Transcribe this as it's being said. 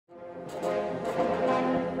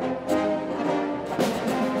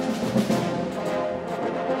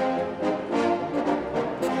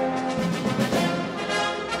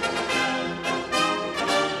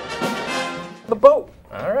The boat.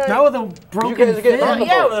 All right. Not with a broken fin.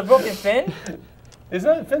 Yeah, with a broken fin. Isn't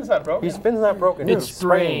that fin's not broken? His fin's not broken. It's He's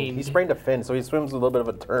sprained. He sprained a fin, so he swims with a little bit of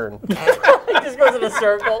a turn. He just goes in a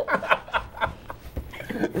circle.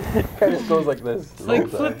 Kind of goes like this. It's like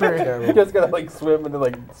Flipper. You just gotta like swim and then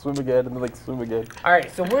like swim again and then like swim again. All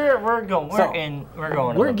right, so we're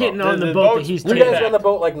going. We're getting on the The boat boat's- that he's You taking. guys are on the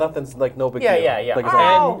boat like nothing's like no big deal. Yeah. Like, it's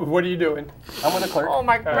And what are you doing? I'm with the clerk. Oh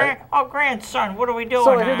my grandson, what are we doing?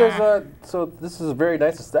 So here there's so this is a very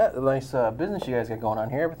nice business you guys got going on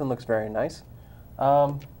here. Everything looks very nice.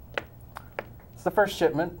 It's the first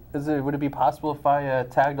shipment. Would it be possible if I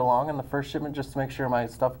tagged along on the first shipment just to make sure my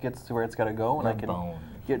stuff gets to where it's got to go and I can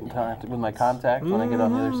get in contact with my contact when I get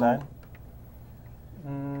on the other side?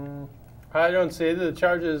 I don't see it. The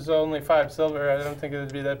charge is only 5 silver. I don't think it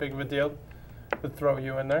would be that big of a deal to throw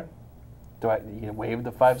you in there. Do I waive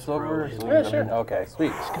the 5 silver? Yeah, sure. Okay,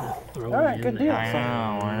 sweet. All All right, good deal. I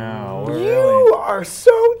know. You are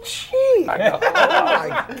so cheap. Oh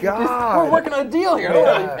my We're God. working on a deal here. I don't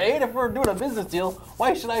want to be paid. If we're doing a business deal,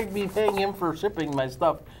 why should I be paying him for shipping my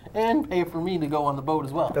stuff and pay for me to go on the boat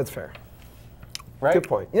as well? That's fair. Right? Good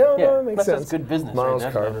point. Yeah, no, it makes that's sense. good business. Miles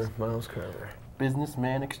right? Carver. Miles Carver.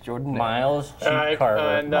 Businessman extraordinaire. Miles G. All right, Carver.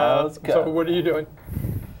 and Miles so Carver. what are you doing?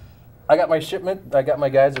 I got my shipment. I got my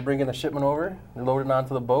guys are bringing the shipment over. They're loading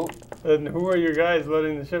onto the boat. And who are your guys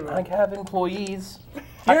loading the shipment? I have employees.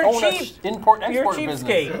 You're I own a cheap. import-export You're business.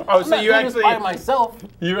 cheapskate. Oh, I'm so not you doing this actually, by myself.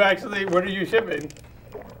 what are you shipping?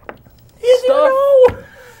 Stuff.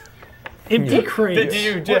 Empty crates.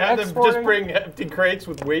 Did We're you have them just exporting. bring empty crates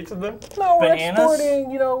with weights in them? No, we're Bananas?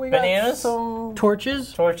 exporting. You know, we Bananas? got some.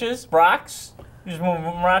 Torches? Torches, rocks. You just move from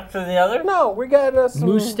one rock to the other. No, we got some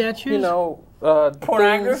Moose statues? You know,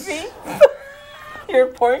 Pornography. things, Your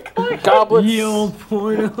porn collection. goblets. Ye old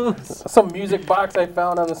pornos. Some music box I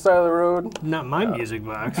found on the side of the road. Not my music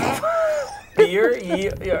box. Beer.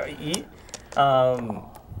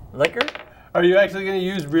 Liquor. Are you actually going to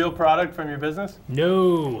use real product from your business?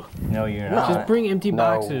 No. No, you're not. Just bring empty No.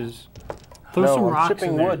 boxes. Throw No, some I'm rocks shipping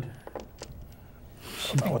in there. wood.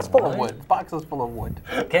 Oh, it's full of wood. The box is full of wood.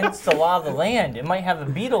 Against the law of the land. It might have a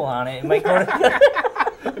beetle on it. It might go to.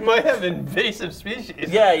 It might have invasive species.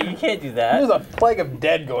 Yeah, you can't do There's that. a plague of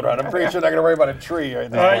dead going on. I'm pretty sure they're gonna worry about a tree right All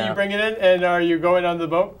now. right, you bring it in, and are you going on the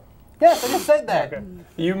boat? Yes, I just said that. Okay.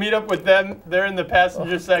 You meet up with them. They're in the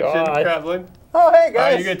passenger section God. traveling. Oh, hey Are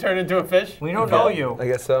guys. you going to turn into a fish? We don't know you. I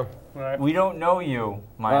guess so. All right. We don't know you,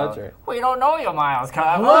 Miles. that's right. We don't know you, Miles.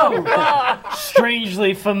 Whoa.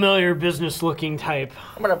 Strangely familiar business-looking type.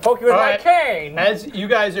 I'm gonna poke you with All my right. cane. As you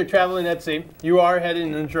guys are traveling at sea, you are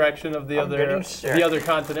heading in the direction of the getting sick. other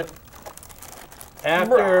continent.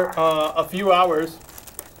 After a few hours,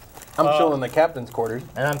 I'm chilling in the captain's quarters.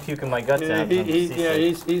 And I'm puking my guts out. from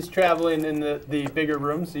seafood. he's traveling in the bigger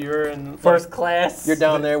rooms. You're in First class. You're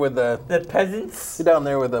down there with the. The peasants. You're down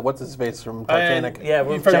there with the. What's his face from Titanic? Yeah,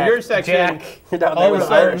 we're from Jack, your section. Jack. You're down All there of with a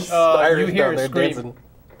the Irish. sudden, the Irish you hear down a there scream. dancing.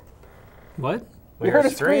 What? We heard a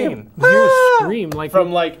scream. You hear a scream like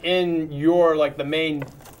From like in your like the main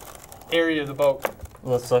area of the boat.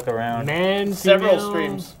 Let's look around. man, Several female.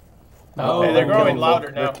 screams. Oh, Hey, they're growing killing louder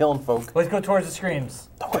folk. now. They're killing folk. Let's go towards the screams.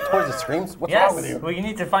 Don't go towards the screams. What's wrong with Yes, you? we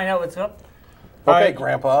need to find out what's up. Okay, Alright.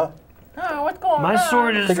 Grandpa. Oh, what's going on? My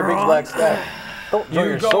sword is Take your big wrong. black staff. Don't throw You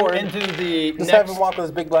your go sword. into the Just have next him walk with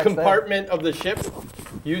his big black staff. compartment of the ship.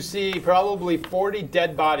 You see probably 40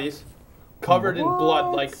 dead bodies covered in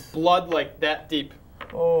blood like that deep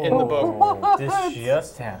Oh, in the boat. this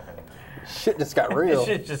just happened. Shit just got This real.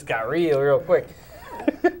 shit just got real quick.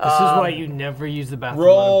 This is why you never use the bathroom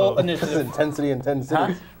Roll on a boat. initiative. Intensity.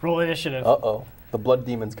 Huh? Roll initiative. Uh-oh. The blood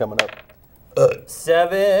demon's coming up.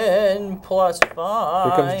 7 plus 5.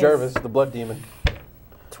 Here comes Jarvis, the blood demon.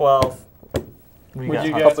 12. Would you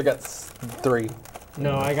I get? also got 3.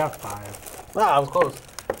 No, I got 5. Ah, I was close.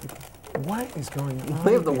 What is going on?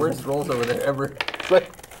 They have the worst rolls over there ever. It's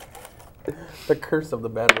like the curse of the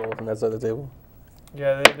bad rolls on that side of the table.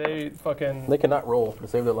 Yeah, they fucking. They cannot roll to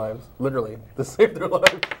save their lives. Literally, to save their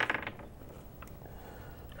lives.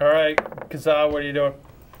 All right, Kazaa, what are you doing?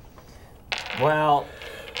 Well,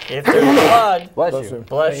 if there's blood, Bless you.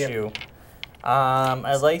 bless you.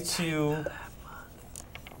 I'd like to.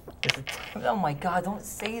 Oh my God! Don't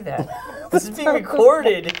say that. This is being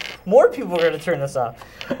recorded. More people are gonna turn this off.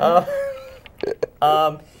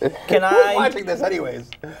 Can Who's I? watching this anyways?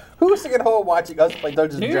 Who's sitting at home watching us play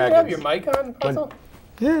Dungeons Do and you Dragons? have your mic on, Puzzle?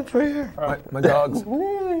 Yeah, it's right here. My dogs.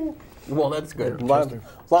 Well, that's good.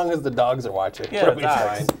 As long as the dogs are watching. Yeah, we'll be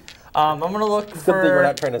dogs. fine. I'm gonna look Good thing we're for.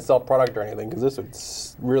 not trying to sell product or anything, because this would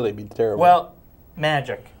really be terrible. Well,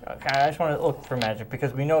 magic. Okay, I just want to look for magic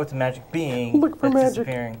because we know it's a magic being Look for that's magic.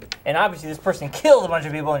 disappearing. And obviously, this person killed a bunch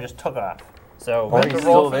of people and just took off. So or we have he's to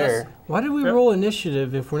roll still for this. there. Why did we roll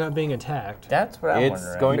initiative if we're not being attacked? That's what I'm It's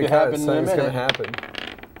wondering. going to happen Because in a something's minute. going to happen.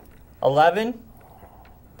 11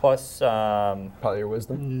 plus Probably your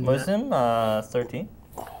wisdom. wisdom, 13.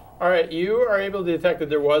 All right, you are able to detect that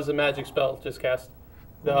there was a magic spell just cast.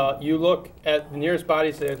 You look at the nearest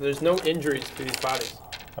bodies. There's no injuries to these bodies.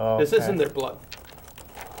 This isn't their blood.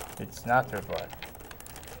 It's not their blood.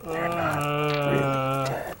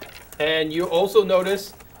 And you also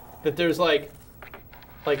notice that there's like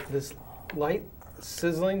this light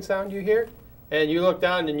sizzling sound you hear, and you look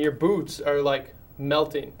down and your boots are like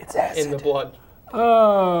melting in the blood.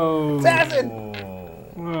 Oh. It's acid!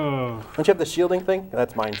 Oh. Don't you have the shielding thing?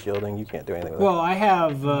 That's mind shielding. You can't do anything with Well, I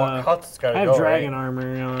have Hut's gotta I have go, dragon right?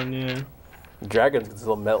 armor on, yeah. it. Dragons can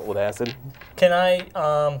still melt with acid. Can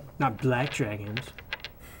I Not black dragons.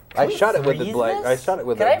 I shot it with the freeze black. this? I shot it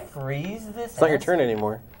with Can I a. freeze this? It's not your acid? turn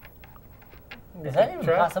anymore. Is that even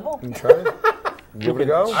Try. possible? You try it. Give it a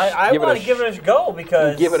go. I Give it want a to give it a go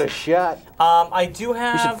because Give it a shot. I do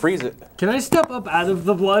have. You should freeze it. Can I step up out of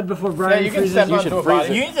the blood before Brian you can freezes? step You onto should a freeze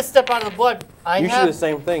body. You need to step out of the blood. I You should do have the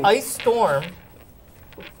same thing. Ice Storm.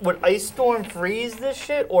 Would Ice Storm freeze this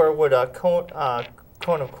shit, or would a cone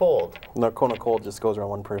of cold? No, cone of cold just goes around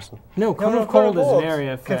one person. No, cone no, of cold is cold an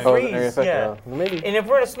area effect. Can Oh, it's an area freeze, effect, yeah. Maybe. And if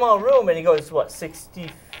we're in a small room and he goes, what,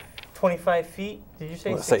 25 feet? Did you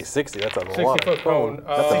say Let's say 60? 60. That's a 60 lot. foot cone.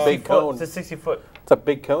 That's a big cone. It's a 60 foot. It's a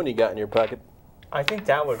big cone you got in your pocket. I think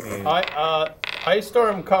that would be. Ice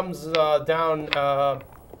storm comes down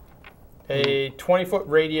a 20-foot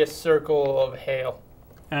radius circle of hail.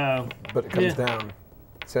 Oh. But it comes down.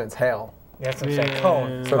 So it's hail. That's what I'm saying.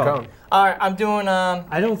 Cone. So cone. All right, I'm doing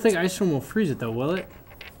I don't think ice storm will freeze it though, will it?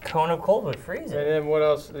 cone of cold would freeze And it. then what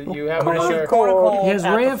else? You have Cone another. of cold. He has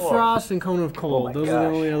at ray the of floor. frost and cone of cold. my Those are the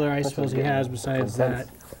gosh. only other ice That's spells he getting has besides that.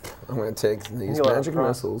 intense. I'm gonna take these You are magic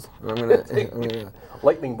frost. missiles. And I'm gonna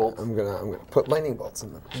Lightning bolts. I'm gonna put lightning bolts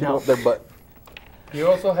in them. Shoot them up their butt. You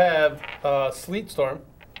also have sleet storm.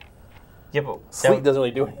 Yeah, but Sleet doesn't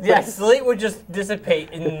really do anything. Yeah, sleet would just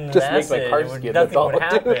dissipate in Just the makes my acid. car It would- skid. That's Nothing all would it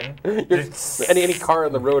happen. would do. Any car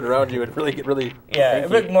on the road around you would really get really. Yeah, hinky. it'd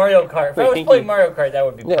be like Mario Kart. If I was Hinky. playing Mario Kart, that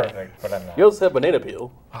would be Yeah. perfect, but I'm not. You also have banana peel.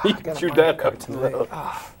 You can shoot that up to the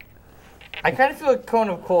I kind of feel like cone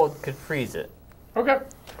of cold could freeze it. Okay.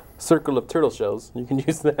 circle of turtle shells. You can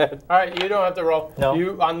use that. All right, you don't have to roll. No.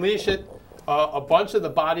 You unleash it. A bunch of the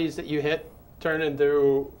bodies that you hit turn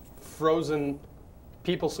into frozen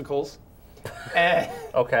peoplesicles. And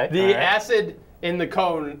Okay. the all right. acid in the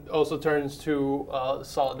cone also turns to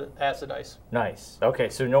solid acid ice. Nice. Okay,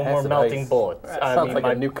 so no more Acid melting ice. bullets. I Sounds mean, like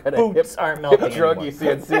my a new kind of boots aren't melting hip drug anymore. you see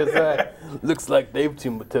at CSI. Looks like they've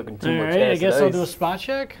taken too much Alright, acid I guess I'll ice. do a spot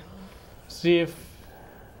check. See if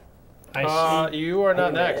I see You are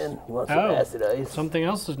not next. Man, you want some Oh. acid ice? something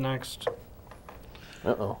else is next.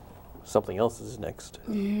 Uh-oh. Something else is next.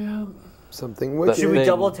 Yeah. Something Should wicked. Should we Thing.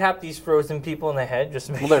 double tap these frozen people in the head just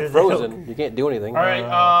to make Well, sure they're they don't- frozen. You can't do anything. All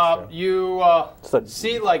right, you So-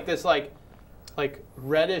 see like this like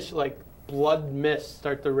reddish like blood mist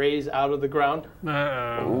start to raise out of the ground.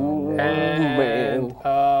 Uh-oh. Ooh, And man.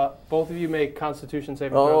 both of you make Constitution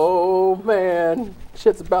saving throws. Oh, man.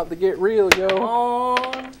 Shit's about to get real, yo. Oh.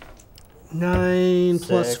 9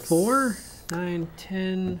 plus 6. 4? 9,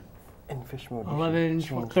 10. In fish mode, you 11, should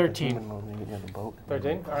change to 13. human mode when you get near the boat.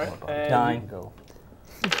 13, all right. And 9. Go.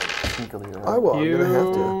 Sneakily around. I will. I'm gonna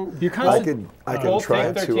have to. You You're I constant. could both try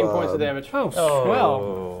take 13 points of to damage. Oh, Oh.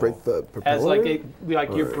 well. break the propeller. As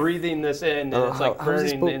like you're breathing this in and it's like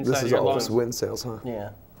burning the inside This of is your all lungs. just wind sails, huh? Yeah.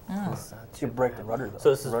 Oh. You break the rudder, though. So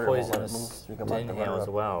this is The rudder won't let it move, poisonous so you can to lock the inhale rudder as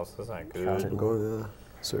up. well, so that's not good. I'm going to the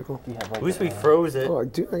circle. You have like At least a, we froze it. Oh, I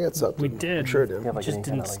do. I got something. We did. Sure you do. have like Just any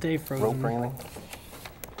didn't kind of, stay like, frozen. rope or anything?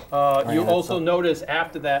 You that's also something. notice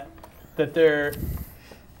after that they're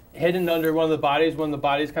hidden under one of the bodies. One of the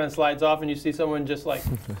bodies kind of slides off, and you see someone just like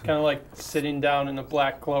kind of like sitting down in a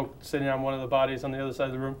black cloak, sitting on one of the bodies on the other side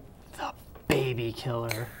of the room. Baby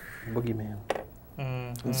killer. Boogeyman.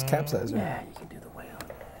 It's capsizer. Yeah, you can do the whale.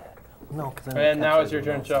 No, because And now it's your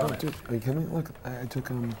turn, Shaw. Dude, are you kidding me? Look, I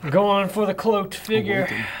took Going for the cloaked figure.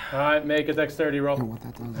 All right, make a dexterity roll. what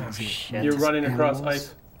that does is Shit. You're running across animals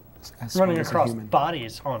ice. as Running small as a across human.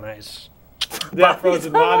 bodies on ice. Yeah,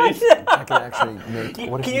 frozen bodies. I can actually make.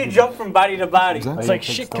 Can you jump from body to body? Is that- It's you like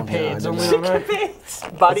take shit stone capades, down. only on ice.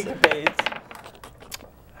 Body capades.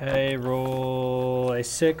 I roll a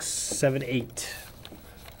 6, 7, 8.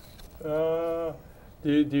 Do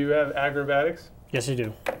you have acrobatics? Yes, you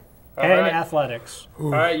do. All And right. athletics. All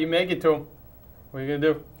right, you make it to him. What are you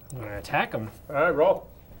gonna do? I'm gonna attack him. All right, roll.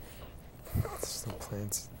 Some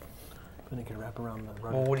plants. Then it can wrap around the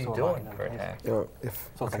rudder. Well, what are you so doing I'm for not- attack? Yo, if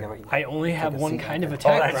So it's like every- I only have one seat. kind of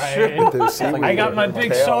attack, that's Brian. there's seaweed I got my in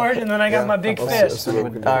big tail. sword and then I got my big I'll see- fist. I'll see what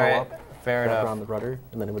I can do. All Alright, up, fair wrap enough. around the rudder,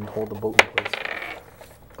 and then it would hold the boat in place.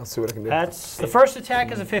 I'll see what I can do. That's the first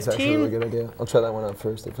attack is a It's actually a really 15. good idea. I'll try that one out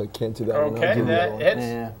first. If I can't do that one, I'll Okay, do the other that one. hits.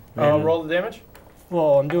 Yeah. Roll the damage.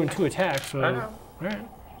 Well, I'm doing 2 attacks, so. I know. Alright.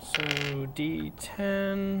 So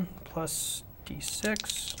D10 plus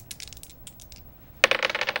D6.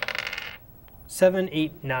 7,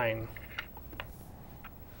 8, 9.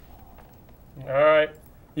 All right,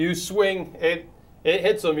 you swing. It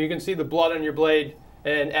hits him. You can see the blood on your blade,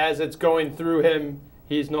 and as it's going through him,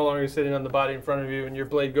 he's no longer sitting on the body in front of you, and your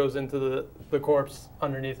blade goes into the corpse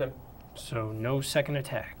underneath him. So no second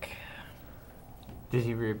attack. Did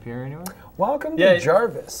he reappear anywhere? Welcome Yeah, to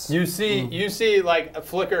Jarvis. You see like a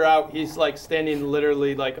flicker out. He's like standing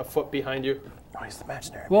literally like a foot behind you. Oh, he's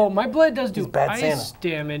imaginary. Well, my blade does do He's bad ice Santa.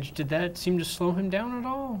 damage. Did that seem to slow him down at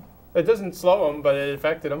all? It doesn't slow him, but it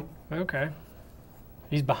affected him. Okay.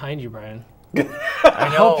 He's behind you, Brian. I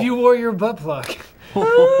know. Hope you wore your butt plug.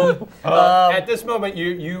 At this moment,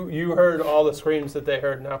 you heard all the screams that they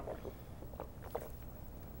heard now.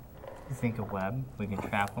 You think a web? We can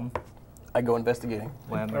trap him. I go investigating.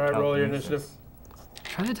 Web. All right, roll your initiative.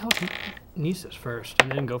 Try to telekinesis first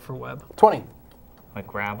and then go for web. 20. Like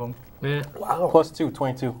grab him. Yeah. Wow. Plus 2,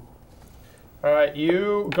 22. All right,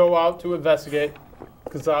 you go out to investigate.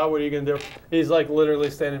 Kazaa, what are you gonna do? He's like literally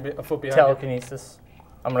standing a foot behind you. Telekinesis.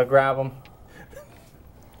 I'm gonna grab him.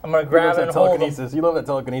 I'm gonna You grab love it that and hold him. telekinesis. You love that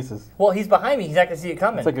telekinesis. Well, he's behind me. He's not gonna see it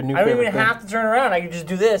coming. It's like a new I don't even favorite thing. have to turn around. I can just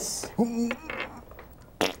do this.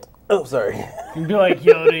 Oh, sorry. You'd be like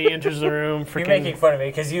Yoda, he enters the room, You're freaking. making fun of me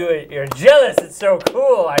because you're jealous. It's so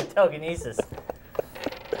cool. I have telekinesis.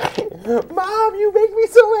 Mom, you make me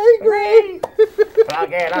so angry.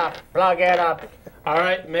 Plug it up. Plug it up. All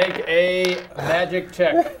right, make a magic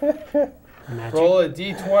check. Magic. Roll a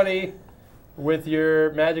d20 with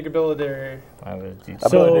your magic ability. I was a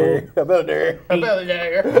So, Ability. plus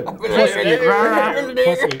 8.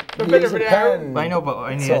 Use a pen. I know, but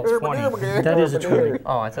I need a 20. That is a 20.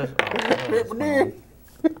 Oh, I thought.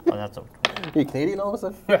 Oh, that's a You Canadian all of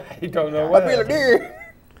a sudden? I don't know what. two.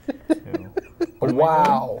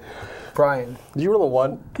 Wow. Brian. Did you roll a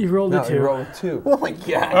 1? You rolled No, a 2. you rolled a 2. Oh my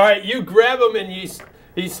god. All right, you grab him and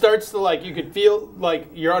he starts to like, you can feel like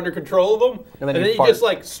you're under control of him, And then and you then he fart. just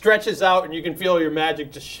like stretches out and you can feel your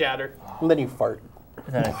magic just shatter. And then you fart.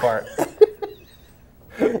 And then I fart.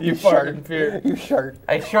 You fart in fear. You shart.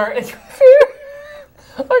 I shart. It's fear.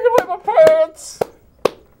 I can wear my pants.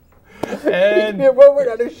 And Yeah, well, we're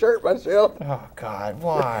not a shirt myself. Oh God,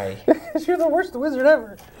 why? You're the worst wizard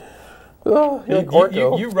ever. Oh, you're like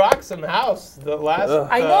Orko. you rock some house. The last.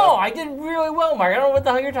 I know. I did really well, Mark. I don't know what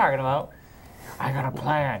the hell you're talking about. I got a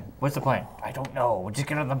plan. What's the plan? I don't know. We'll just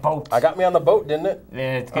get on the boat. I got me on the boat, didn't it?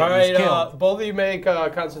 It's All getting right, us killed. both of you make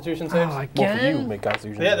Constitution saves. Oh, Well, for you, again? make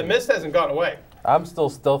Constitution. Yeah, the saves. mist hasn't gone away. I'm still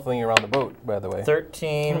stealthing around the boat, by the way.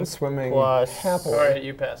 13 I'm swimming plus happily. All right,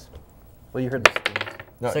 you pass. Well, you heard the screams.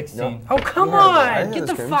 No, 16. Oh, come You heard the- I on! heard Get the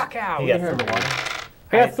the screams. fuck out. You You got heard the water.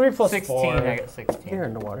 I got 3 plus 16. 4. I got 16. You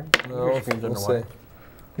heard the water. No, You heard screams in we'll the water. see.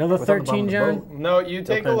 Another What's on the bottom 13, of the John? boat? No, you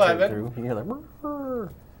take They'll penetrate 11, through. You hear like "Brrr"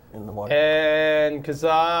 in the water. and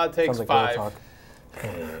Kazaa takes Sounds like 5. real talk.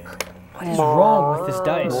 What is wrong with this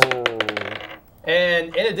dice?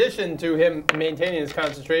 And in addition to him maintaining his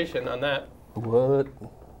concentration on that, What?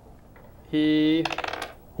 he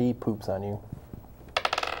He poops on you.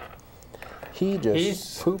 He just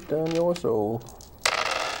He's- pooped on your soul.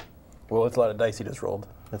 Well, it's a lot of dice he just rolled.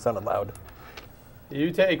 It sounded loud. you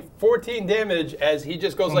take 14 damage as he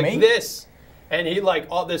just goes like Me? this, and he like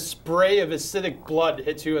all this spray of acidic blood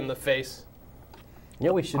hits you in the face. You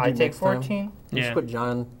know what we should do I take next time? 14. We should Yeah. put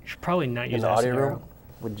John You should probably not in use the audio acid room arrow.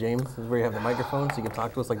 with James. This is where you have the microphone so you can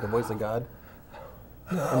talk to us like the voice of God.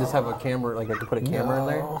 And just have a camera, like I could put a camera in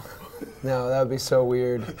there. No, that would be so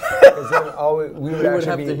weird. Because then we would You would actually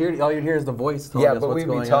have be. to hear, all you'd hear is the voice telling Yeah, us but what's we'd be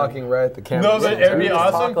going talking right at the camera. No, but Yeah, it'd be we just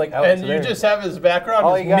talk, awesome, like, out and to you there. just have his background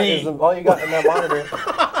All is you got me. is all you got in that monitor.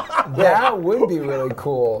 That would be really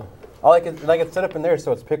cool. All I could set up in there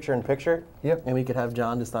so it's picture in picture. Yep. And we could have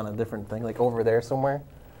John just on a different thing, like over there somewhere,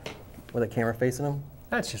 with a camera facing him.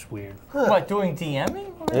 That's just weird. What, doing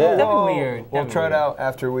DMing? Yeah. That'd be weird. We'll That'd be try it weird. out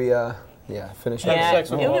after we finish Have up. Yeah, sex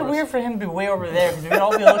with it'll be walrus. weird for him to be way over there because we'd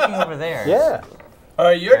all be looking over there. Yeah. All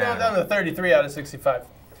right, you're now down to 33 out of 65.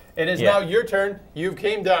 It is Yeah. now your turn. You've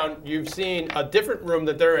came down. You've seen a different room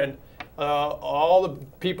that they're in, All the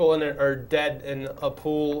people in it are dead in a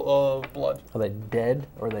pool of blood. Are they dead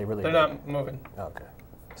or are they really? They're not moving. Okay.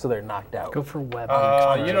 So they're knocked out. Go for web.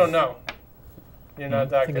 You don't know. You're not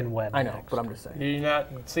that thinking good. web. I know, next. but I'm just saying. You're not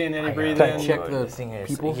seeing any Can breathing. I check the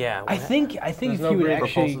people? Yeah. I think if no you had breathing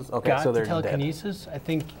actually pulses? Okay, got so the they're dead. telekinesis, I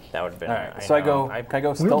think That would have been. All right. So I go. Can I go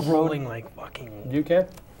we're stealth rolling mode? like fucking. You can.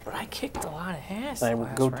 But I kicked a lot of ass. I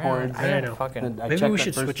would go towards. I know. Fucking. I Maybe check we that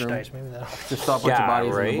should first switch room. dice. Maybe that. Just saw a bunch of Yeah, bodies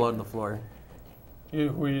and right. the blood on the floor.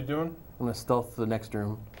 Who are you doing? I'm gonna stealth to the next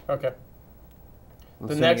room. Okay. I'm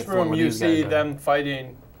The assuming next it's the one room, where you these see guys are. them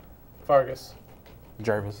fighting Vargas.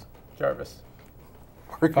 Jarvis. Vargas.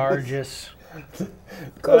 Close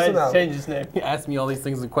Go ahead, enough. change his name. He asked me all these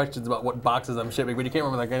things and questions about what boxes I'm shipping, but you can't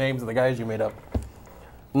remember the names of the guys you made up.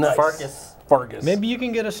 Nice. Fargus. Maybe you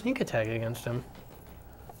can get a sneak attack against him.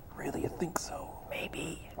 Really, you think so?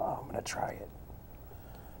 Maybe. Oh, I'm gonna try it.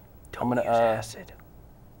 Don't I'm gonna, use acid.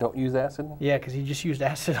 Don't use acid? Yeah, because he just used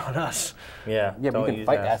acid on us. Yeah. Yeah, but don't you can use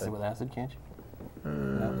fight acid with acid, can't you?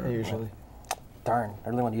 Yeah, usually. Darn, I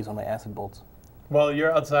really want to use all my acid bolts. While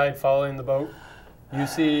you're outside following the boat, you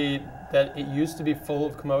see that it used to be full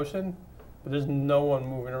of commotion, but there's no one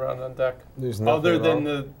moving around on deck. There's nothing Other than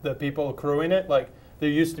wrong. the people crewing it. Like, there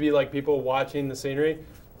used to be like people watching the scenery,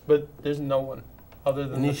 but there's no one other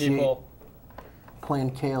than Initiate. the people.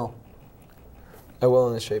 Playing kale. I will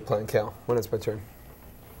initiate Plan Kale when it's my turn.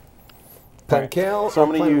 Plan Alright, Kale. so I'm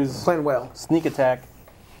or gonna plan, use- Plan Whale. Sneak attack,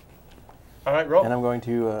 All right, roll. and I'm going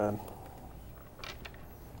to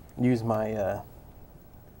use my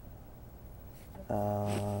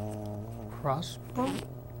Crossbow?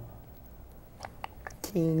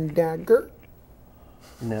 King Dagger.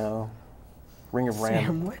 no Ring of Ram.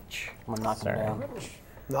 Sandwich? I'm gonna knock him down.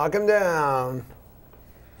 Knock him down.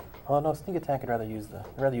 Oh no, sneak attack. I'd rather use the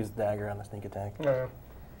dagger on the sneak attack. No.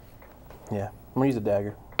 Yeah, I'm gonna use a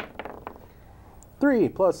dagger. 3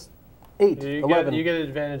 plus 8, You 11. get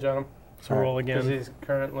advantage on him So roll because again. he's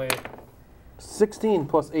currently. 16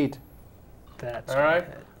 plus 8. That's All right.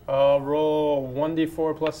 good. Roll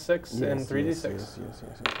 1d4 plus 6 and 3d6. Yes.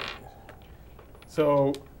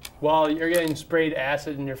 So while you're getting sprayed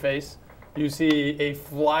acid in your face, you see a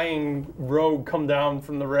flying rogue come down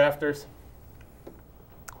from the rafters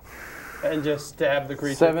and just stab the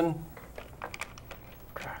creature. 7.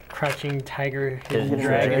 Crouching tiger, hidden Hidden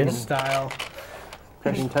dragon dragon. style.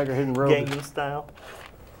 Crouching Tiger, Hidden Rogue. Gangnam style.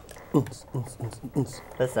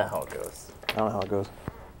 That's not how it goes. I don't know how it goes.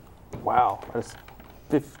 Wow. That's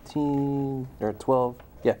 15 or 12.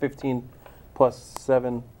 Yeah, 15 plus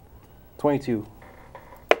 7, 22.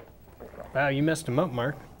 Wow, you messed him up,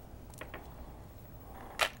 Mark.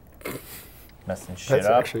 Messing shit That's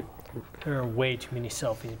up. actually. There are way too many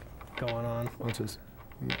selfies going on. What's this?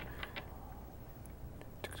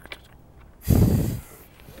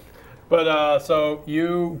 But so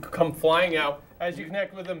you come flying out. As you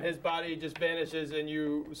connect with him, his body just vanishes and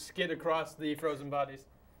you skid across the frozen bodies.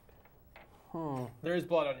 There is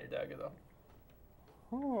blood on your dagger,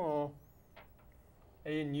 though.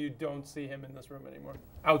 And you don't see him in this room anymore.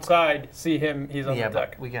 Outside, see him, he's on Yeah, the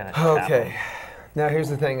deck. but we gotta. tap Okay. them. Now here's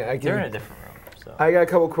the thing. They're in a different room. So. I got a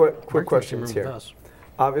couple quick Mark thinks questions he here. remembers us.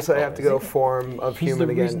 Obviously, I have to go is he? form of He's human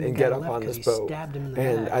the again reason and the get guy up left, on 'cause this he boat. stabbed him in the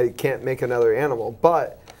And back. I can't make another animal,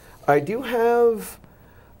 but I do have.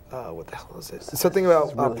 What the hell is this? Something about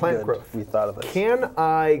It's really plant good growth. We thought of this. Can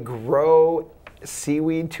I grow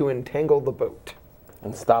seaweed to entangle the boat?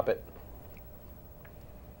 And stop it.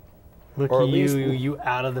 Look Or at at you, least- you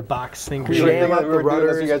out of the box thinker. We were Jam thinking- up we the were doing this,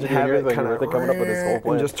 rudders you guys and were doing have your it thing, kind we of were coming up with this whole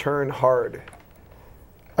plan. and just turn hard.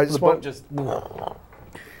 I The just boat want. just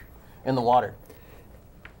in the water.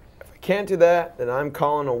 If I can't do that, then I'm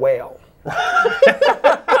calling a whale. And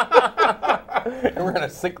we're gonna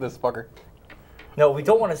sink this fucker. No, we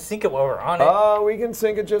don't want to sink it while we're on it. Oh, we can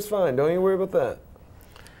sink it just fine. Don't you worry about that.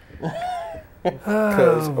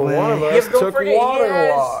 Because one of us Yeah, don't took forget, he water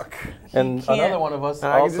has- walk. And can't- another one of us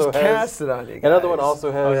And I can also just has. cast it on you guys. Another one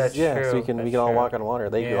also has. that's yeah, true. so we can That's all true. walk on water.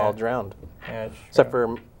 They get Yeah. all drowned, Yeah, it's except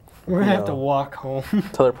true. for We're gonna have No. to walk home.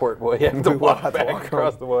 teleport boy. Yeah, to We will walk have to back walk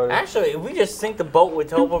across home. the water. Actually, if we just sink the boat with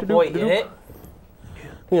teleport boy in it,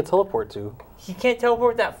 We can teleport to. he can't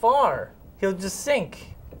teleport that far. He'll just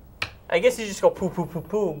sink. I guess you just go poo poo poo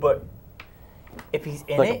poo, but if he's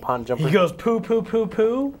in Like a it, pond jumper. He goes poo poo poo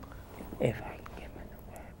poo. if I can get him in the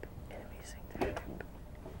web, and we sink that.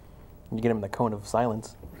 You get him in the cone of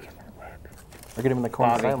silence. Or get him in the cone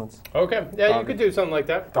Bobby. of silence. Okay, yeah, you could do something like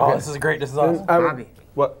that. Oh, this is great. This is awesome. I would- Bobby,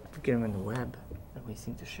 What? get him in the web, and we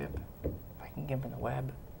sink the ship. If I can get him in the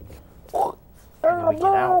web, and then we get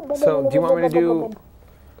out. So, do you want me to do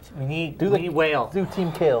We need whale. Do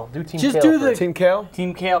Team Kale. Do Team Just Kale. do the first. Team Kale?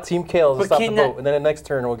 Team Kale. Team Kale But to stop the can boat, and then the next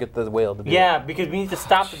turn we'll get the whale to do Yeah, it. because we need to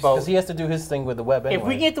stop the boat. Because he has to do his thing with the web anyway. If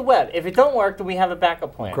we get the web, if it don't work, then we have a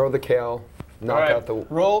backup plan. Grow the kale. Knock All right, out the.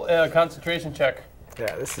 roll a concentration check.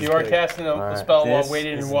 Yeah, this is. You are big. casting a Right. spell while This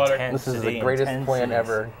waiting in is water. intense. This is the Intensity, greatest plan intensity.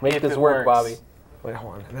 ever. Make If this it work, works. Bobby. Wait,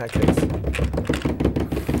 hold on. In that case.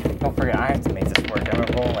 Don't forget, I have to make this work. I'm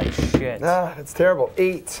rolling like shit. Ah, that's terrible.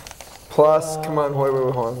 8 plus. Come on, hold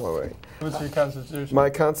on. What's your constitution? My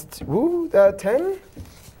constitution. Woo, 10?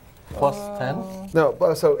 Plus 10?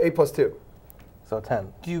 No, so 8 plus 2. So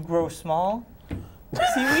 10. Do you grow small?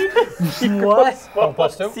 Seaweed? What? Oh,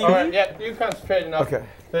 plus 2? See? All right, yeah, you concentrate enough. Okay.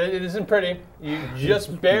 It isn't pretty. You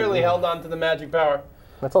just barely held on to the magic power.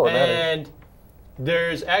 That's all that matters. And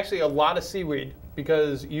there's actually a lot of seaweed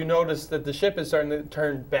because you notice that the ship is starting to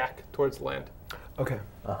turn back towards land. Okay.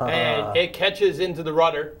 And it catches into the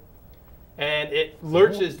rudder and it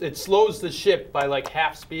lurches, it slows the ship by like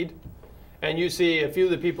half speed. And you see a few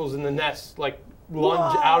of the peoples in the nest like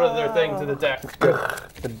lunge out of their thing to the deck.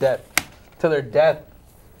 The death. To their death.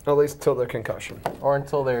 At least till their concussion. Or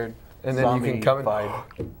until they're And then you can come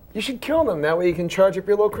in. You should kill them. That way you can charge up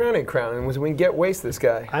your low crowning crown and we can get waste this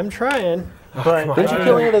guy. I'm trying, but Didn't you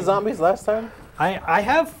kill any of the zombies last time? I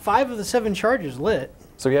have 5 of the 7 charges lit.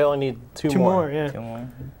 So you only need 2 2 more, yeah.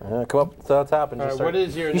 Come up to the top and All just right, start. what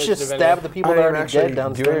is your You should initiative stab anyway? the people I that are am already actually dead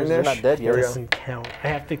downstairs. They're not dead Here we yet. go. Doesn't count. I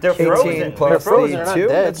have to They're kill 18 frozen. plus They're frozen, they're not 2.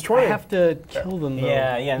 dead. That's 20. I have to kill them though.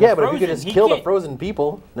 Yeah. Yeah, but if you could just kill the frozen. frozen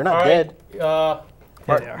people, they're not All right, dead.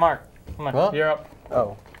 There they are. Mark, come on. Huh? You're up.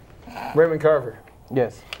 Oh, Raymond Carver.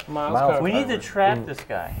 yes. Miles Miles Carver. We need to trap this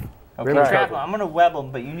guy. Okay, Raymond trap Carver. him. I'm gonna web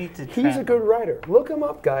him, but you need to trap He's a good writer. Look him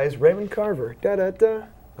up, guys. Raymond Carver. Da da da.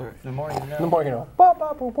 The more you know. The more you know. Ba,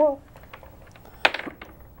 ba, boo, boo.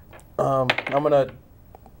 I'm gonna,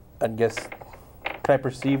 I guess, can I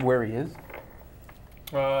perceive where he is?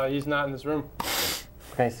 He's not in this room.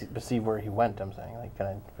 Can I perceive where he went, I'm saying? Like, can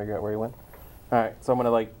I figure out where he went? Alright, so I'm gonna,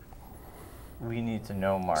 like, We need to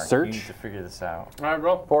know, Mark. Search? You need to figure this out. All right,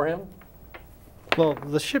 roll. for him. Well,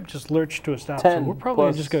 the ship just lurched to a stop, 10 so we're probably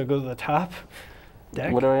plus- just gonna go to the top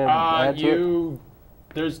deck. What do I have to add to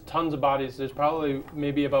it? There's tons of bodies. There's probably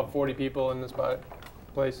maybe about 40 people in this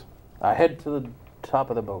place. I head to the top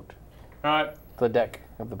of the boat. All right, The deck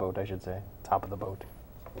of the boat, I should say. Top of the boat.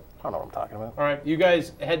 I don't know what I'm talking about. all right. You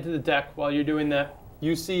guys head to the deck. While you're doing that,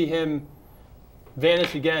 you see him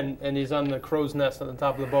vanish again, and he's on the crow's nest on the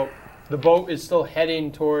top of the boat. The boat is still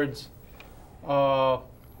heading towards.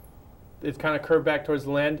 It's kind of curved back towards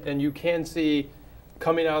the land, and you can see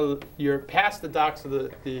coming out of you're past the docks of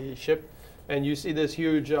the ship, and you see this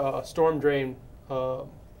huge storm drain.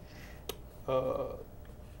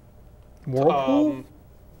 Whirlpool?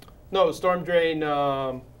 No, storm drain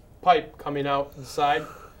pipe coming out the side,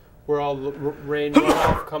 where all the rain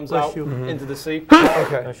runoff comes out into the sea,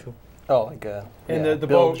 Okay. Oh, like and yeah, the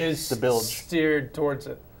bilge. boat is the bilge. steered towards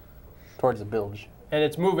it, Towards the bilge. and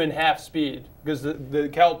it's moving half speed because the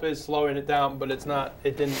kelp is slowing it down, but it's not.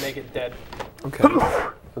 It didn't make it dead. Okay.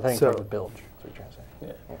 So heading So- towards the bilge. That's what you're trying to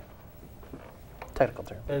say. Yeah. Technical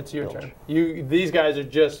term. And it's your Bilge. turn. These guys are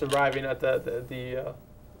just arriving at the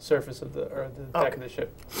surface of the deck of the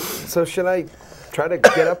ship. So should I try to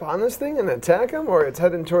get up on this thing and attack him, or it's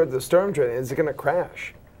heading toward the storm drain? Is it gonna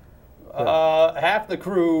crash? Half the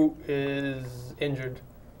crew is injured.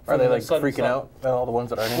 Are from they the like sudden freaking sun. out? All the ones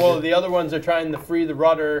that aren't Well, injured? the other ones are trying to free the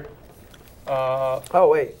rudder. Oh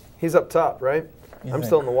wait, he's up top, right? I'm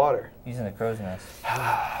still in the water. He's in the crow's nest.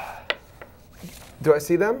 Do I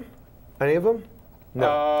see them? Any of them?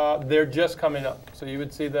 No. They're just coming up, so you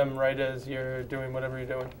would see them right as you're doing whatever you're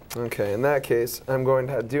doing. Okay, in that case, I'm going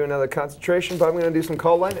to do another concentration, but I'm going to do some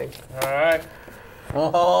call lightning. All right.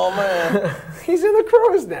 Oh, man. He's in the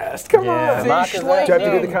crow's nest. Come Yeah, on. knock his Do I have to do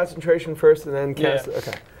lightning. the concentration first and then cast Yeah. it?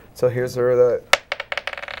 Okay. So here's where the.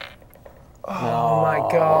 Oh my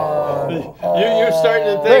god. You're starting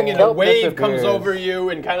the thing, and a Kelp wave comes disappears. over you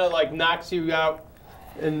and kind of like knocks you out,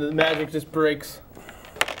 and the magic just breaks.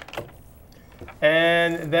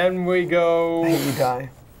 And then we go. I hate you die.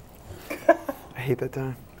 I hate that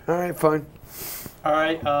time. All right, fine. All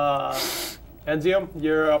right, Enzio,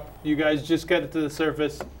 you're up. You guys just get it to the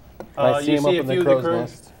surface. I see you him see up a in the few of the crow's crew.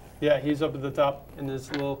 nest. Yeah, he's up at the top in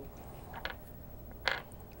this little.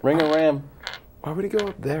 Ring a ram. Why would he go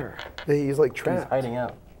up there? He's like He's trapped. hiding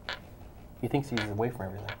out. He thinks he's away from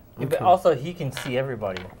everything. Yeah, but also, he can see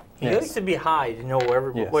everybody. He Yes. likes to be high to know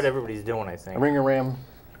where Yes. what everybody's doing, I A think. ring a ram.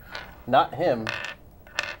 Not him.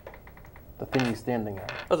 The thing he's standing on.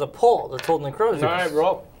 There's a pole that's holding the crow's All right, nest.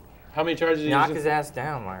 roll. How many charges are you Knock using? his ass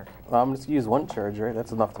down, Mark. I'm just use one charge, right?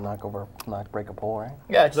 That's enough to break a pole, right?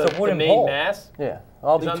 Yeah, it's The a wooden main pole. mass? Yeah.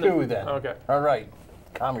 I'll It's do on 2 then. Okay. All right.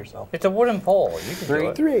 Calm yourself. It's a wooden pole. You can do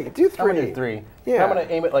it. 3. Do I'm gonna 3. do 3. Yeah. I'm gonna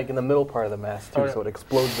aim it like in the middle part of the mast too, Okay. so it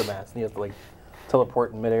explodes the mast, and you have to like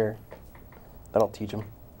teleport in midair. That'll teach him.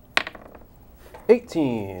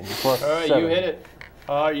 18 plus All right, 7. you hit it.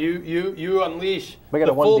 You unleash I got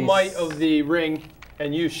the a full 1d6. might of the ring,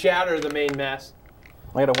 and you shatter the main mast.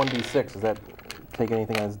 I got a 1d6. Does that take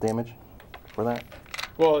anything as damage for that?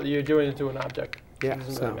 Well, you're doing it to an object. Yeah.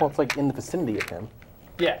 Using So. the- Well, it's like in the vicinity of him.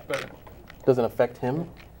 Yeah, but Doesn't affect him.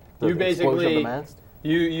 The You explosion of basically- the mast.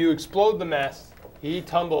 you explode the mast. He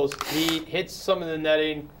tumbles. He hits some of the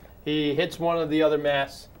netting. He hits one of the other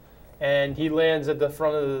masts, and he lands at the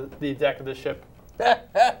front of the deck of the ship.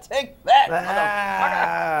 Take that!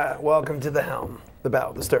 Ah, welcome to the helm. The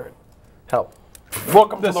bow, the stern. Help.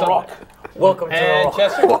 Welcome to The the sun- rock. Welcome to the And rock.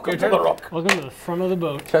 Chester, Welcome your to turn. the rock. Welcome to the front of the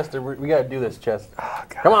boat. Chester, we gotta do this, Chester.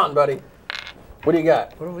 Come on, buddy. What do you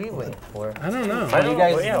got? What are we waiting for? I don't know. I don't You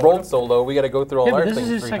guys know, yeah, rolled so low, we gotta go through all Yeah, our but this things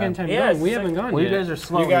is his 3 second times. time Yeah, going. it's We the haven't gone Well, yet. you guys are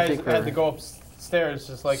slow. You guys take had forever. to go upstairs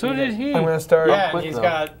just like So he did he. I'm going to start. Yeah, and quick, he's though.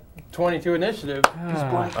 got 22 initiative.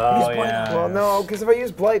 Oh, yeah. Well, no, because if I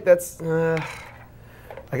use Blight, that's.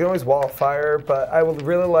 I can always wall fire, but I would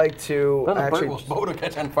really like to Then a actually boat will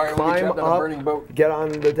catch on fire when we climb trapped on a up, burning boat. get on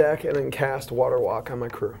the deck, and then cast Water Walk on my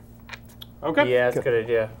crew. Okay. Yeah, that's a good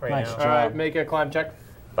idea right Nice now. All right, make a climb check.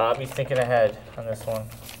 Bobby's thinking ahead on this one.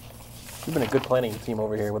 You've been a good planning team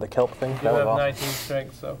over here with the kelp thing. You That was have awesome. 19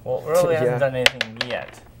 strength, so. Well, really Yeah. hasn't done anything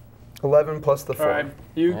yet. 11 plus the 4. All right,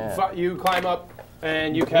 you Yeah. you climb up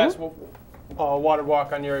and you cast water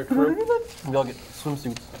walk on your crew, We all get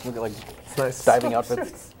swimsuits. We get like It's nice. diving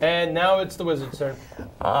outfits. and now it's the wizard's turn. Do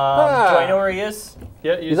I know where he is?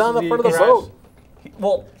 Yeah, you He's on the see front of the garage. boat.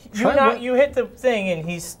 Well, you hit the thing and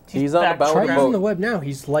he's He's on the back bow of Try the using boat. the web now.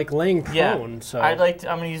 He's like laying prone. Yeah. So I'm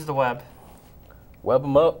gonna use the web. Web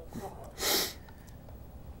them up.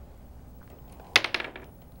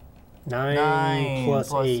 9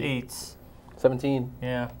 plus 8. 8. 17.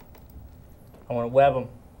 Yeah. I want to web him.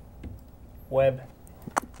 Web.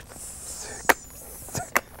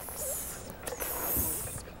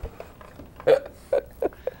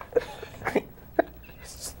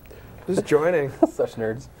 Just joining. Such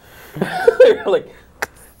nerds. They're like.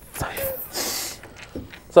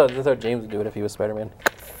 So that's how James would do it if he was Spider-Man.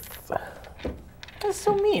 That's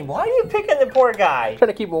so mean. Why are you picking the poor guy? Trying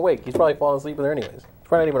to keep him awake. He's probably falling asleep in there anyways. He's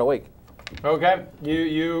probably not even awake. Okay,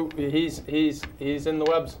 he's in the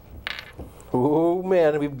webs. Oh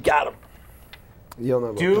man, we've got him. You'll know.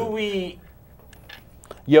 about Do that. we?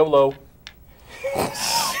 YOLO.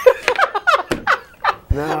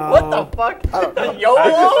 No. What the fuck?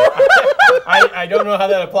 YOLO? I don't know how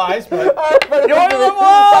that applies, but YOLO!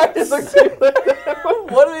 I just looked at you.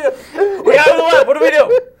 What do we do? We got the web. What do we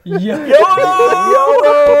do? Yeah.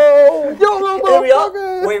 YOLO! YOLO, And we all,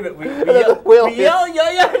 motherfucker. wait a minute. We whale yell,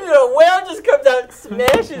 the whale just comes out,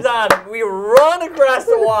 smashes on him. We run across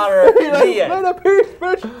the water. The end. Let a piece,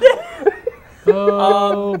 bitch.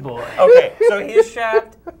 Oh boy. Okay, so he's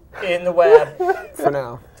trapped in the web For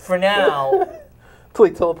now. for now. Till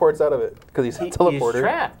he teleports out of it, because he's a He's teleporter.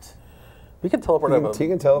 trapped. We can teleport He out of a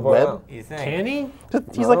can teleport web. out. You think? Can he?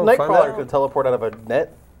 He's like Oh, find Nightcrawler, out. could teleport out of a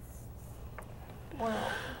net. All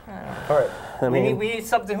right. I We mean, need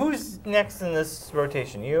something. Who's next in this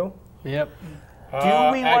rotation? You? Yep. we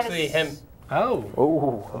wanna actually s- him. Oh.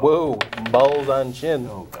 oh, whoa, balls on chin.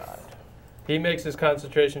 Oh God. He makes his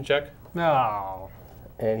concentration check. No.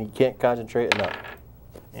 And he can't concentrate enough.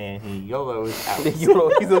 And he YOLO's out.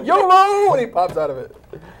 YOLO, he's a YOLO, and he pops out of it.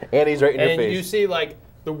 And he's right in your And face. you see like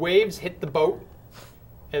the waves hit the boat,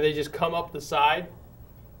 and they just come up the side,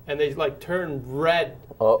 and they like turn red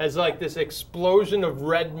Oh. as like this explosion of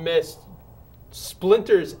red mist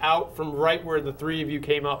splinters out from right where the three of you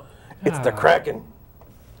came up. It's the Kraken.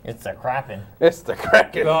 It's a crapping. It's the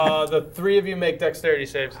Kraken. The three of you make dexterity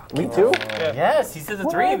saves. Me too? Yes, he said the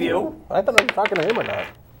three of you. I thought I was talking to him or not.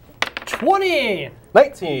 20.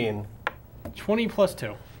 19. 20 plus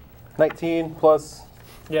 2. 19 plus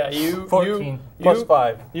Yeah, you 14. plus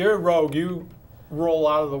 5. You're a rogue. You roll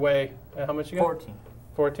out of the way. How much you got? 14.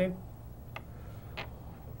 14.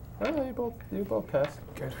 Oh, you both passed.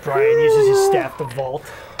 Brian uses his staff to vault.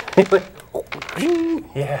 He's like,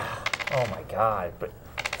 Yeah. Oh my God. But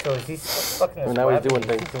so is he still fucking this Well, now he's web? doing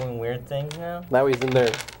He's things. doing weird things now. now he's in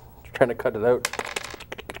there trying to cut it out.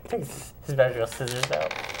 His better go scissors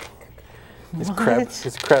out. His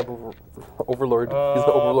crab overlord. He's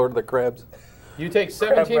the overlord of the crabs. You take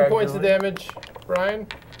 17 Crab points of regular. damage, Brian.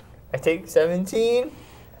 I take 17.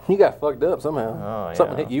 You got fucked up somehow. Oh,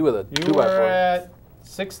 Something yeah. hit you with a You 2x4. were at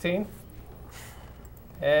 16.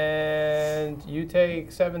 And you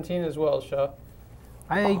take 17 as well, Shaw.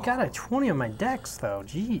 I got a 20 on my dex, though.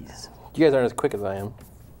 Jeez. You guys aren't as quick as I am.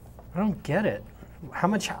 I don't get it. How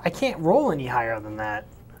much? I can't roll any higher than that.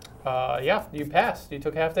 Yeah, you passed. You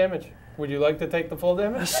took half damage. Would you like to take the full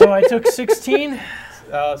damage? So I took 16.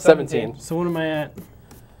 17. So what am I at?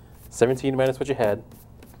 17 minus what you had.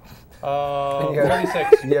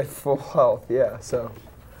 26. You had full health, yeah, so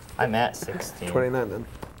I'm at 16. 29 then.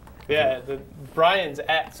 Yeah, Brian's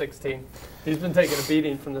at 16. He's been taking a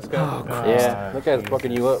beating from this guy. Yeah, that guy's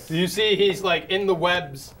fucking you up. You see, he's like in the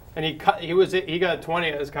webs, and he got a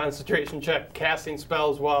 20 on his concentration check, casting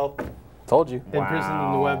spells while Told you. imprisoned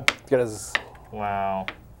in the web. He's got his Wow.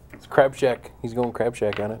 crab shack. He's going crab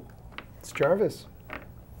shack on it. It's Jarvis.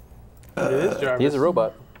 It is Jarvis. He's a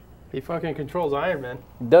robot. He fucking controls Iron Man.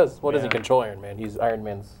 He does. What does he Yeah. control Iron Man? He's Iron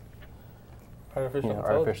Man's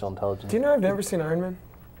artificial intelligence. Do you know I've never seen Iron Man?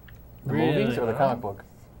 The Really? movies or the comic book?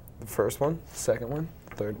 The first one, the second one,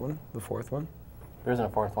 the third one, the fourth one. There isn't a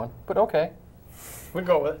fourth one, but okay. We'll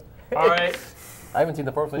go with it. All right. I haven't seen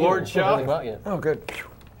the fourth one. Lord either. Still Shaw. nothing about yet. Oh, good.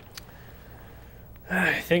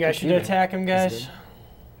 I think I should attack him, guys.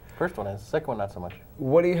 First one is. Second one, not so much.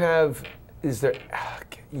 What do you have? Is there?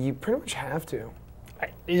 You pretty much have to.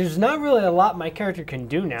 There's not really a lot my character can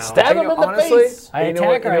do now. Stab him in the honestly, face. I you know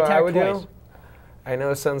what- attack or you know I what attack would twice. do? I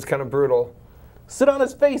know it sounds kind of brutal. Sit on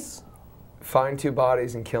his face. Find 2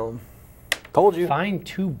 bodies and kill them. Told you. Find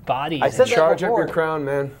 2 bodies. I said that Charge up before. your crown,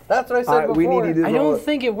 man. That's what I said before. We need to do I all don't that.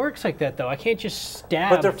 think it works like that, though. I can't just stab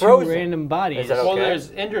But they're 2 frozen. random bodies. Is that okay? Well, there's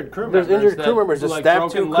injured crew There's members. injured crew members. that- Just like stab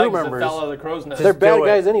broken 2 crew legs that members. fell out of the crow's nest. They're bad do it.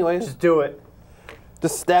 guys anyways. Just do it.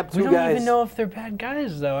 Just stab 2 We don't guys. even know if they're bad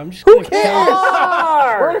guys, though. I'm just Who gonna kill cares?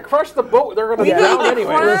 Are. We're gonna crush the boat. They're gonna We drown need the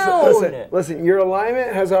anyway. crown. Listen, your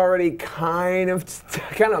alignment has already kind of,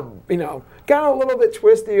 gotten a little bit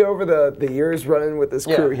twisty over the years running with this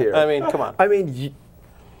crew here. I mean, come on. I mean,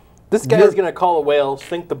 This guy's gonna call a whale,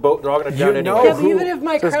 sink the boat. They're all gonna drown know anyway. Yeah, but even if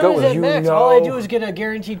my Just crown go is with at it. max, You all I know- do is get a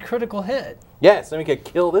guaranteed critical hit. Yes, then we could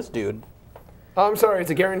kill this dude. I'm sorry, it's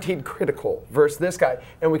a guaranteed critical versus this guy.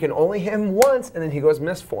 And we can only hit him once, and then he goes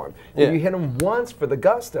misform. Yeah. If you hit him once for the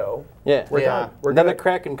gusto, Yeah. we're Yeah. done. We're Then good. the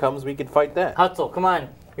Kraken comes, we could fight that. Hutzel, come on.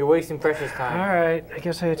 You're wasting precious All time. right, I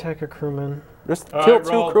guess I attack a crewman. Just All kill right,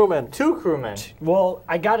 2 roll. crewmen. 2 crewmen. Well,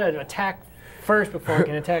 I gotta attack first before I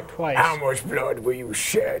can attack twice. How much blood will you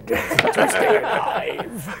shed to stay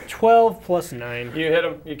alive? 12 plus 9. You hit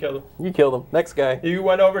him. You killed him. You killed him. Next guy. You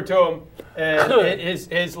went over to him, and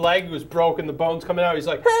his leg was broken. The bone's coming out. He's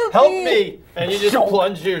like, "Help me!" And you just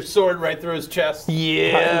plunged your sword right through his chest.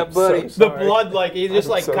 Yeah, I'm buddy. so The sorry. blood, like he just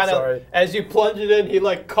I'm like so kind of sorry. as you plunge it in, he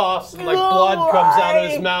like coughs and like blood comes out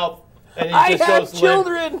of his mouth, and he just goes limp.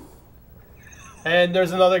 children. And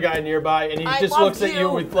there's another guy nearby, and he I just love looks at you you.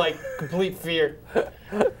 with like complete fear.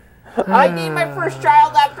 I need my first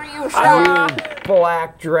child after you, Shaw.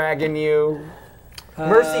 Black dragon, you.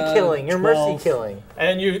 Mercy killing. You're 12. mercy killing.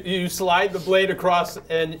 And you slide the blade across,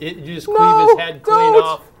 and you just cleave his head clean don't.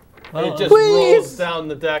 off. And it Uh-oh. just rolls down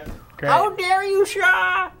the deck. Great. How dare you,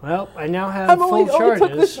 Shaw? Well, I now have I full only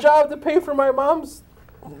took this charges. job to pay for my mom's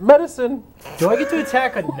medicine. Do I get to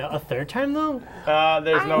attack a third time, though?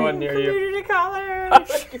 There's no one near you. Community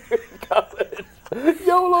college.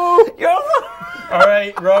 YOLO. All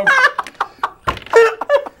right, Rogue.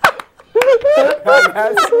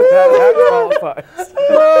 That qualifies.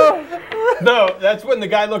 No, that's when the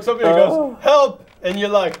guy looks up and he goes, "Help!" And you're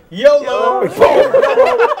like, "YOLO!"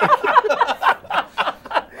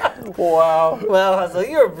 Wow. Well, Hutzel,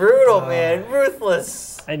 you're brutal, man.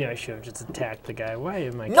 Ruthless. I knew I should have just attacked the guy. Why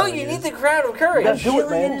am I No, killing you this? need the crown of courage. Do it, Killing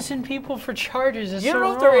man. innocent people for charges is You so don't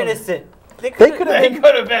know if they're wrong. innocent. They could've- could have They been.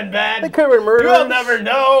 could have been bad. They could have been murdered. You'll never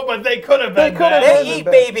know, but they could have been could have bad. They eat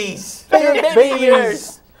babies. They They're ate baby eaters.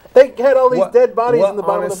 babies. They had all these dead bodies what in the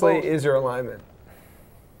bottom honestly of the boat. is your alignment?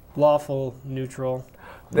 Lawful, neutral.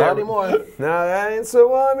 Not anymore. No, that ain't so.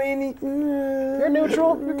 Well, I mean, You're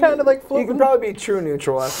neutral. You're kind of like you floating. can probably be true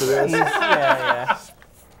neutral after this. Yeah.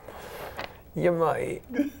 You might.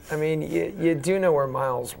 I mean, you do know where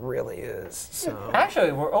Miles really is, so.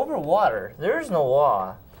 Actually, we're over water. There is no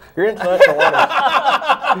law. You're international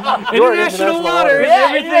water. International water. Yeah,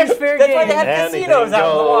 Everything's fair that's why they game. have casinos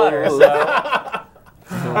out in the water.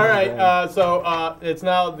 So. All right, so it's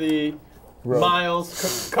now the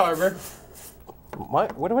Miles Carver.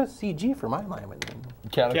 What about CG for my alignment?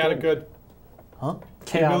 Chaotic good. Huh? You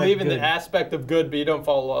Chaotic believe in good. the aspect of good, but you don't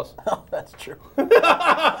follow laws. Oh, that's true.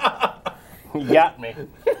 You got me.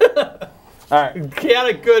 All right.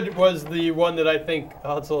 Chaotic Good was the one that I think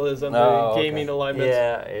Hutzel is under Okay. gaming alignments.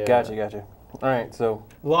 Yeah. Gotcha. All right, so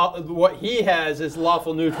What he has is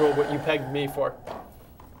lawful neutral, what you pegged me for.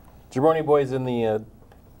 Jabroni Boy's in the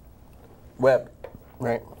web,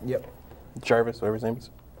 right? Yep. Jarvis, whatever his name is.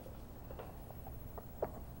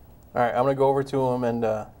 All right, I'm gonna go over to him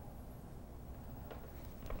and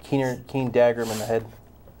keen dagger him in the head.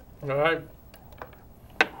 All right.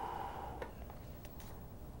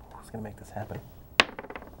 Who's gonna make this happen?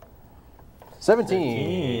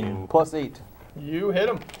 17 plus 8. You hit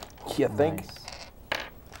him. Yeah, thanks.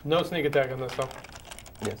 No sneak attack on this, though.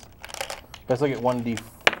 Yes. Let's look at 1d4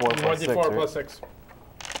 plus 6. 1d4 right? plus 6.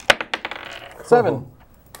 7.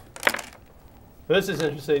 This is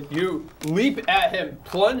interesting. You leap at him,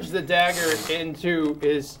 plunge the dagger into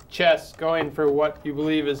his chest, going for what you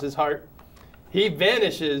believe is his heart. He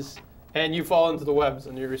vanishes, and you fall into the webs,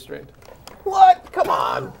 and you're restrained. What? Come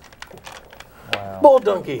on. Wow. Bull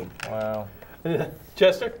donkey. Wow.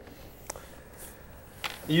 Chester?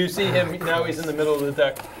 You see him, now he's in the middle of the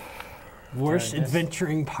deck. Worst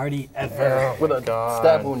adventuring party ever. With a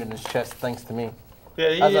stab wound in his chest, thanks to me. Yeah,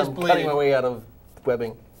 he As is I'm cutting bleeding. my way out of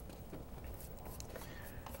webbing.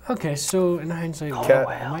 Okay, so in hindsight, Cat.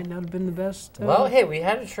 that might not have been the best. Well, hey, we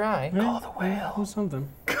had to try. Call the whale. Or something.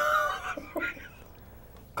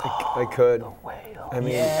 I could. Whale. I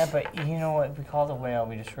mean, Yeah, but you know what? If we call the whale,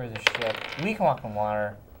 we destroy the ship. We can walk on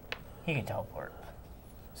water. He can teleport.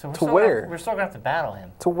 So we're To still where? We're still gonna have to battle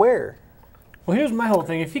him. To where? Well, here's my whole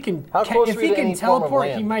thing. If he can, How close if are we he to any can form of teleport,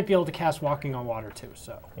 he land? might be able to cast walking on water too.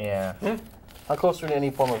 So. Yeah. How close are we to any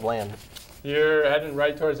form of land? You're heading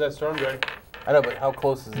right towards that storm dragon. I know, but how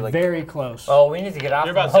close is it? Like, Very close. Oh, we need to get off.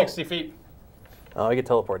 You're the about boat. 60 feet. oh, I can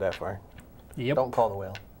teleport that far. Yep. Don't call the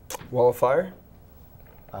whale. wall of fire?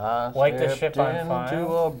 Light the ship on Into fire.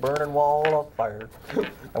 a burning wall of fire.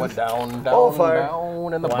 I went down, Wall of down, fire.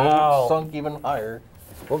 down, and the Wow. boat sunk even higher.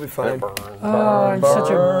 We'll be fine. Burn, Oh, I'm such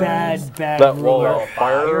a bad that wall ruler. of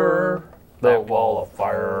fire. That wall of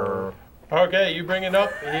fire. Okay, you bring it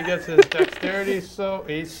up. He gets his dexterity, so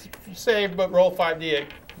he's saved, but roll 5d8.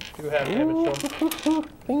 You have damage to him.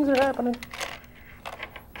 Things are happening.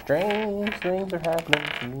 Strange things are happening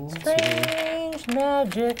to me. Strange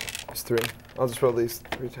magic It's 3. I'll just roll these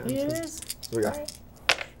 3 times. is What we got?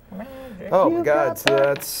 magic. Oh my god, so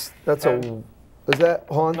that's a... Is that...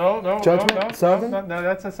 Hold on. No, Judgment? 7? no,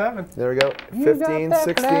 that's a 7. There we go. 15,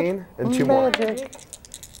 16, and 2 more. Magic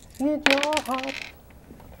in your heart.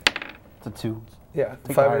 It's a 2. Yeah,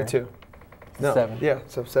 Take 5 higher. and a 2. No. 7. Yeah,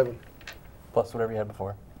 so 7. Plus whatever you had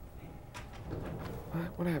before.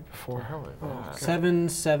 What did I have before? Oh, 7,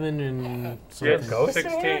 7, and You something. had Ghost in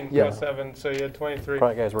 16 Yeah. plus 7, so you had 23.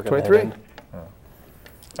 Probably guys working 23? ahead.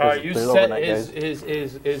 You There's set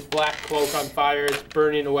overnight his black cloak on fire. It's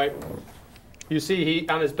burning away. You see, he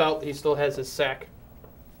on his belt, he still has his sack.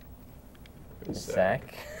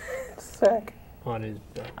 Sack Sack. On his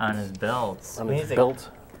belt. on his belt. On We his need to- belt.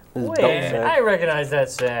 His belt Wait, sack. I recognize that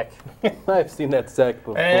sack. I've seen that sack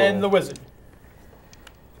before. And the wizard.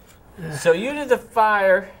 So you did the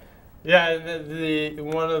fire. Yeah, and the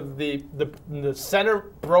one of the center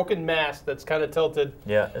broken mast that's kind of tilted.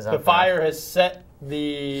 Yeah, is on The fire has set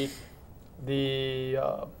the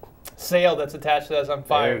sail that's attached to that on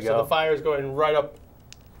fire. you So go. the fire is going right up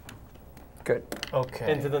good.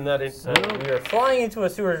 Okay. into the netting. So we are flying into a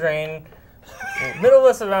sewer drain. Middle of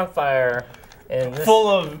us is on fire, and this Full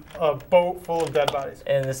of a boat full of dead bodies.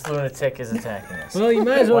 and this lunatic is attacking us. Well, you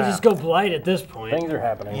might as well Wow. just go blight at this point. Things are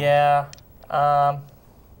happening. Yeah.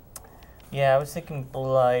 Yeah, I was thinking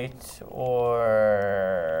blight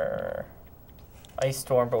or ice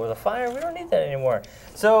storm, but with a fire, we don't need that anymore.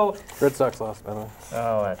 So, Red Sox lost, by the way.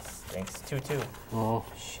 oh, that stinks. 2-2. Oh,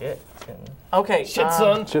 Shit. Okay. Shit,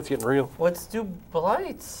 son. shit's getting real. Let's do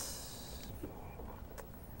blight.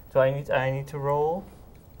 Do I need to roll?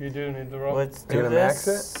 You do need to roll. Let's Are you do gonna max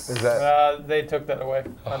this. it? Is that... They took that away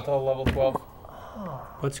until level 12.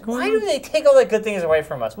 What's going Why on? do they take all the good things away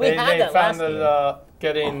from us? We They had that last found game. that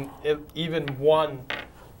getting even one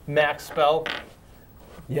max spell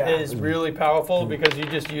Yeah. is really powerful because you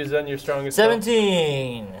just use that in your strongest spell.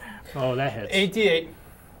 17. Oh, that hits. 88.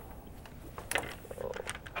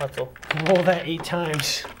 Hustle. Roll that 8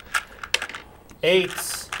 times. 8.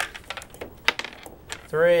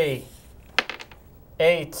 3.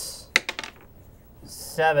 8.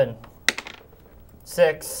 7.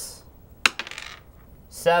 6.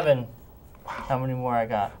 7. How many more I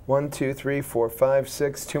got? 1, 2, 3, 4, 5,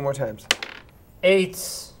 6. 2 more times.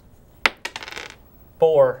 8.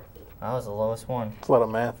 4. That was the lowest one. It's a lot of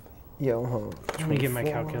math. Yo, hold on. Let me get my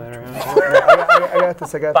calculator out. I got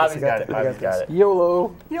this. I got Bobby's this. got it. Bobby's got it.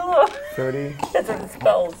 YOLO. YOLO. 30, That's what it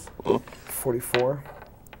spells. 44,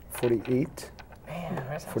 48, Man,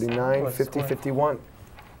 where's that 49, score? 50, 51.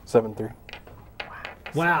 7-3.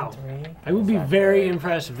 Wow. 3. I would be very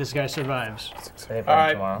impressed if this guy survives. All All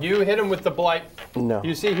right, you hit him with the blight. No.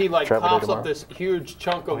 You see he like Travel day coughs tomorrow. up this huge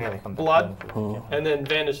chunk of Oh, yeah, they come back blood in. and then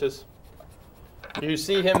vanishes. You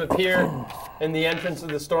see him appear in the entrance of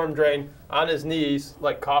the storm drain on his knees,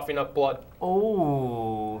 like coughing up blood.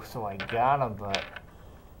 Oh, so I got him, but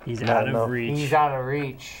He's Not out enough. of reach. he's out of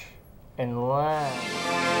reach. Unless...